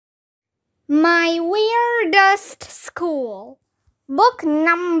My Weirdest School. Book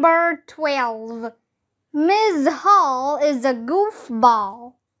number 12. Ms. Hall is a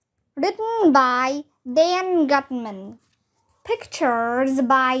Goofball. Written by Dan Gutman. Pictures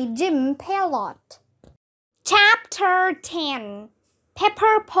by Jim Pelot. Chapter 10.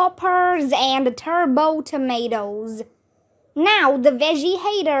 Pepper Poppers and Turbo Tomatoes. Now the Veggie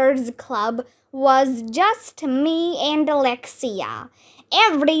Haters Club was just me and Alexia.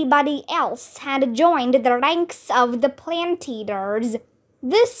 Everybody else had joined the ranks of the plant eaters.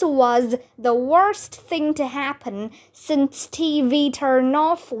 This was the worst thing to happen since TV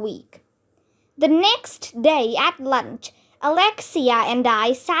turn-off week. The next day at lunch, Alexia and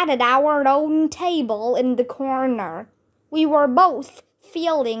I sat at our own table in the corner. We were both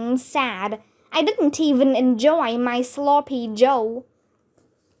feeling sad. I didn't even enjoy my sloppy Joe.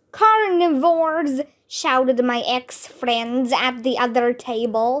 "Carnivores!" shouted my ex-friends at the other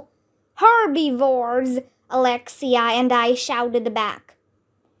table. "Herbivores!" Alexia and I shouted back.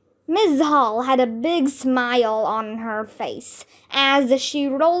 Ms. Hall had a big smile on her face as she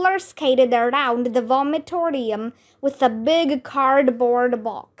roller skated around the vomitorium with a big cardboard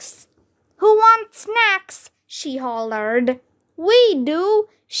box. "Who wants snacks?" she hollered. "We do!"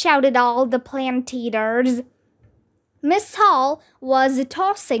 shouted all the plant eaters. Miss Hall was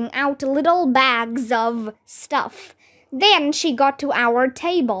tossing out little bags of stuff. Then she got to our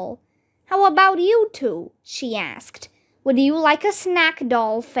table. "How about you two?" she asked. "Would you like a snack,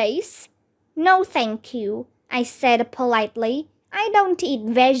 doll face?" "No, thank you," I said politely. "I don't eat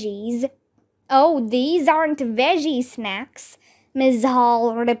veggies." "Oh, these aren't veggie snacks," Ms.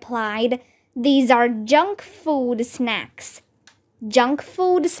 Hall replied. "These are junk food snacks." "Junk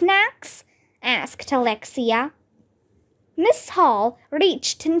food snacks?" asked Alexia. Miss Hall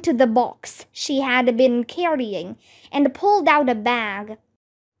reached into the box she had been carrying and pulled out a bag.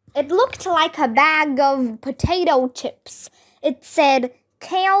 It looked like a bag of potato chips. It said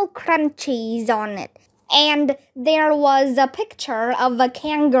Kale Crunchies on it, and there was a picture of a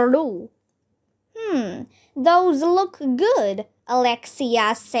kangaroo. Those look good,"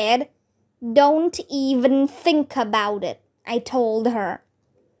 Alexia said. "Don't even think about it," I told her.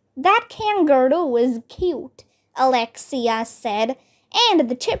 "That kangaroo is cute," Alexia said, "and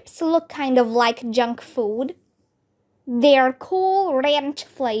the chips look kind of like junk food." "They're Cool Ranch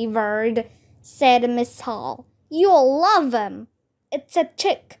flavored," said Miss Hall. "You'll love 'em." "It's a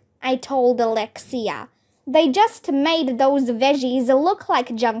chick," I told Alexia. "They just made those veggies look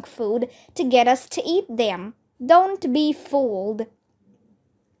like junk food to get us to eat them. Don't be fooled."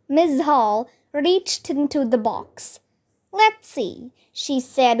 Miss Hall reached into the box. "Let's see," she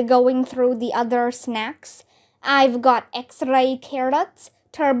said, going through the other snacks. "I've got X-ray carrots,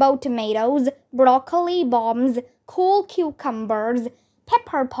 turbo tomatoes, broccoli bombs, cool cucumbers,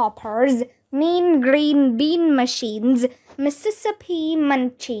 pepper poppers, mean green bean machines, Mississippi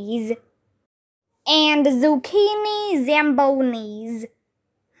munchies, and zucchini zambonis."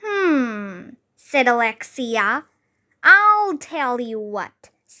 Said Alexia. "I'll tell you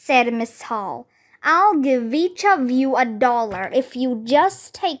what," said Miss Hall. "I'll give each of you $1 if you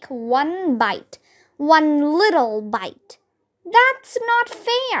just take one bite. One little bite." "That's not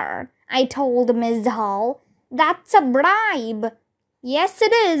fair," I told Miss Hall. "That's a bribe." "Yes,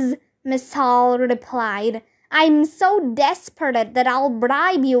 it is," Miss Hall replied. "I'm so desperate that I'll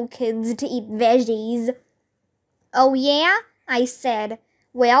bribe you kids to eat veggies." "Oh, yeah?" I said.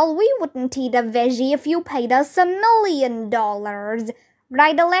 "Well, we wouldn't eat a veggie if you paid us $1 million.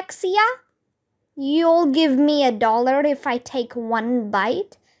 Right, Alexia?" "You'll give me $1 if I take one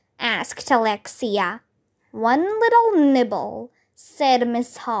bite?" asked Alexia. "One little nibble," said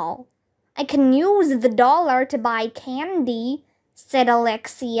Miss Hall. "I can use the $1 to buy candy," said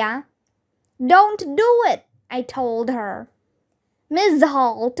Alexia. "Don't do it," I told her. Miss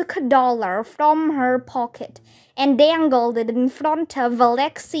Hall took $1 from her pocket and dangled it in front of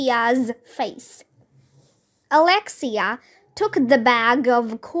Alexia's face. Alexia took the bag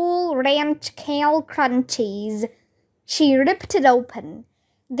of Cool Ranch Kale Crunchies. She ripped it open.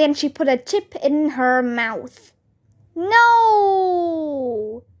 Then she put a chip in her mouth.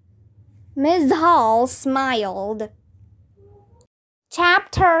 "No!" Ms. Hall smiled.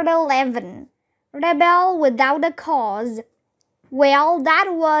 Chapter 11. Rebel Without a Cause. Well, that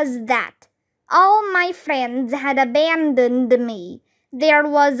was that. All my friends had abandoned me. There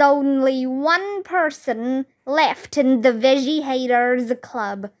was only one person left in the Veggie Haters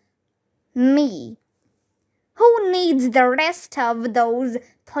Club. Me. Who needs the rest of those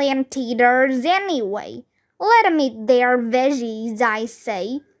plant eaters anyway? Let 'em eat their veggies, I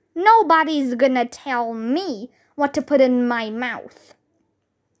say. Nobody's gonna tell me what to put in my mouth.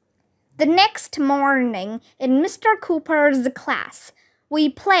 The next morning, in Mr. Cooper's class, we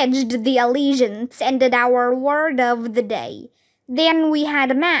pledged the allegiance and did our word of the day. Then we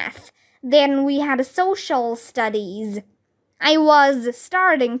had math. Then we had social studies. I was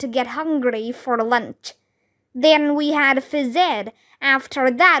starting to get hungry for lunch. Then we had phys ed.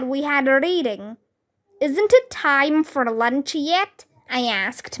 After that, we had reading. "Isn't it time for lunch yet?" I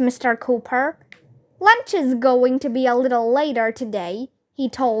asked Mr. Cooper. "Lunch is going to be a little later today," he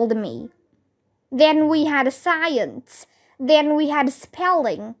told me. Then we had science. Then we had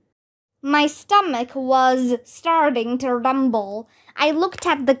spelling. My stomach was starting to rumble. I looked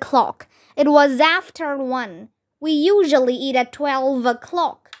at the clock. It was after 1. We usually eat at 12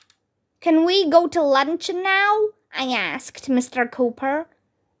 o'clock. "Can we go to lunch now?" I asked Mr. Cooper.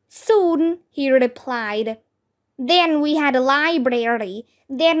 "Soon," he replied. Then we had a library.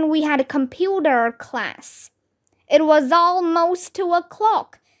 Then we had a computer class. It was almost 2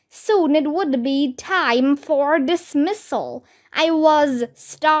 o'clock. Soon it would be time for dismissal. I was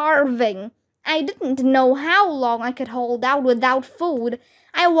starving. I didn't know how long I could hold out without food.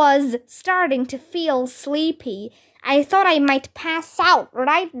 I was starting to feel sleepy. I thought I might pass out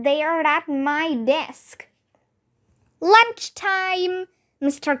right there at my desk. "Lunchtime,"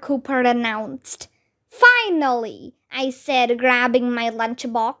 Mr. Cooper announced. "Finally," I said, grabbing my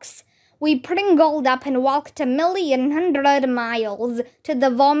lunchbox. We pringled up and walked 1,100,000 miles to the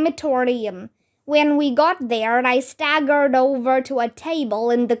vomitorium. When we got there, I staggered over to a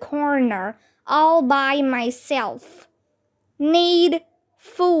table in the corner, all by myself. "Need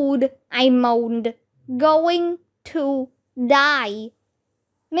food," I moaned. "Going to die."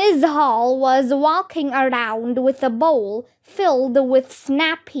 Miss Hall was walking around with a bowl filled with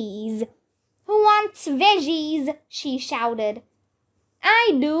snappies. "Who wants veggies?" she shouted.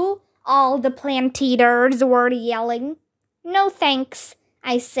 "I do," all the plant eaters were yelling. "No thanks,"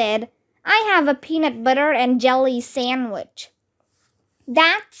 I said. "I have a peanut butter and jelly sandwich."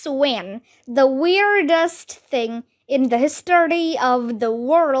 That's when the weirdest thing in the history of the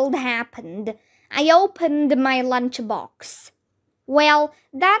world happened. I opened my lunchbox. Well,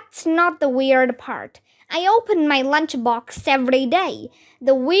 that's not the weird part. I opened my lunchbox every day.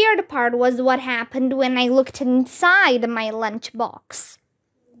 The weird part was what happened when I looked inside my lunchbox.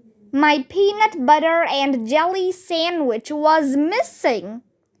 My peanut butter and jelly sandwich was missing.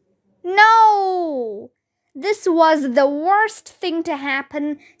 No! This was the worst thing to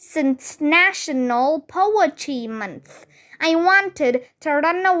happen since National Poetry Month. I wanted to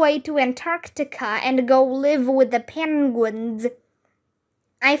run away to Antarctica and go live with the penguins.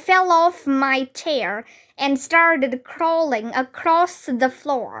 I fell off my chair and started crawling across the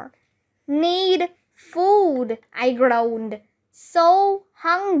floor. "Need food," I groaned. "So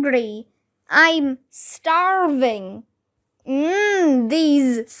hungry. I'm starving."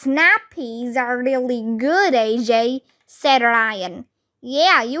 These snappies are really good, AJ, said Ryan.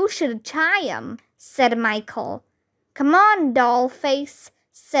 "Yeah, you should try 'em," said Michael. "Come on, dollface,"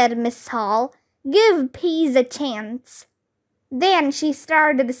 said Miss Hall. "Give peas a chance." Then she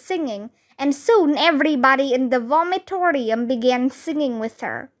started singing, and soon everybody in the vomitorium began singing with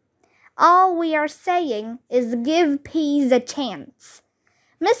her. All we are saying is give peas a chance.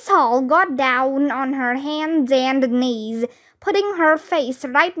 Miss Hall got down on her hands and knees, putting her face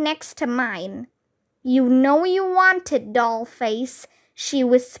right next to mine. "You know you want it, dollface," she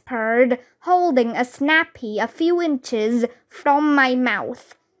whispered, holding a snappy a few inches from my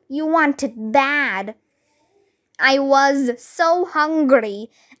mouth. "You want it bad." I was so hungry.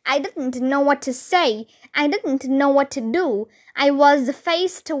 I didn't know what to say. I didn't know what to do. I was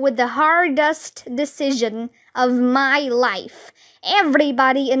faced with the hardest decision of my life.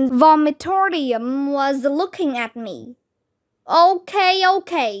 Everybody in vomitorium was looking at me. Okay,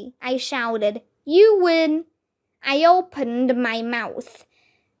 I shouted. "You win." I opened my mouth.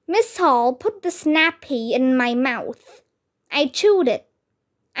 Miss Hall put the snappy in my mouth. I chewed it.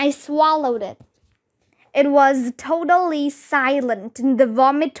 I swallowed it. It was totally silent in the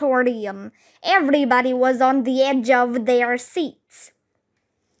vomitorium. Everybody was on the edge of their seats.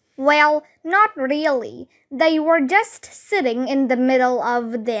 Well, not really. They were just sitting in the middle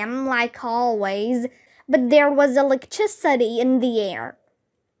of them like always, but there was electricity in the air.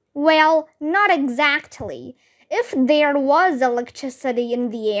 Well, not exactly. If there was electricity in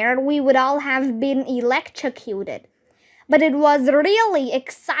the air, we would all have been electrocuted. But it was really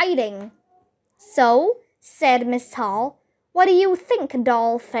exciting. "So," said Miss Hall, "what do you think,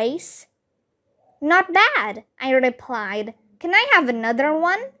 dollface?" "Not bad," I replied. "Can I have another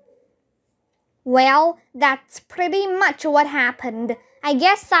one?" Well, that's pretty much what happened. I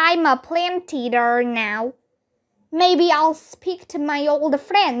guess I'm a plant eater now. Maybe I'll speak to my old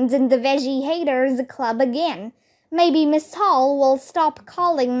friends in the Veggie Haters Club again. Maybe Miss Hall will stop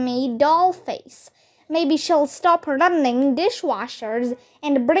calling me Dollface. Maybe she'll stop running dishwashers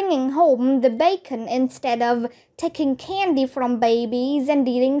and bringing home the bacon instead of taking candy from babies and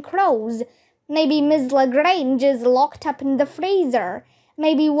eating crows. Maybe Miss LaGrange is locked up in the freezer.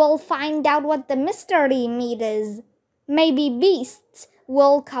 Maybe we'll find out what the mystery meat is. Maybe beasts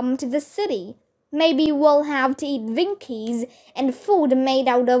will come to the city. Maybe we'll have to eat Vinkies and food made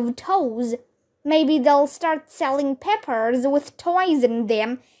out of toes. Maybe they'll start selling peppers with toys in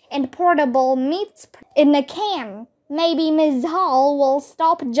them and portable meats in a can. Maybe Ms. Hall will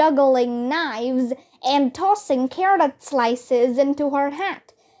stop juggling knives and tossing carrot slices into her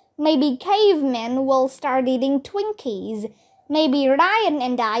hat. Maybe cavemen will start eating Twinkies. Maybe Ryan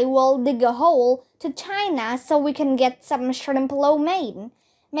and I will dig a hole to China so we can get some shrimp lo mein.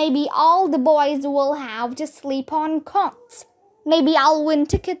 Maybe all the boys will have to sleep on cots. Maybe I'll win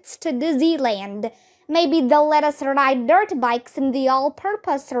tickets to Disneyland. Maybe they'll let us ride dirt bikes in the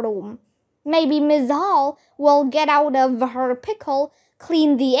all-purpose room. Maybe Ms. Hall will get out of her pickle,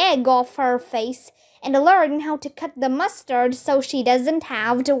 clean the egg off her face, and learn how to cut the mustard so she doesn't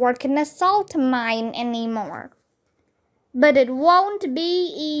have to work in a salt mine anymore. But it won't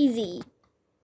be easy.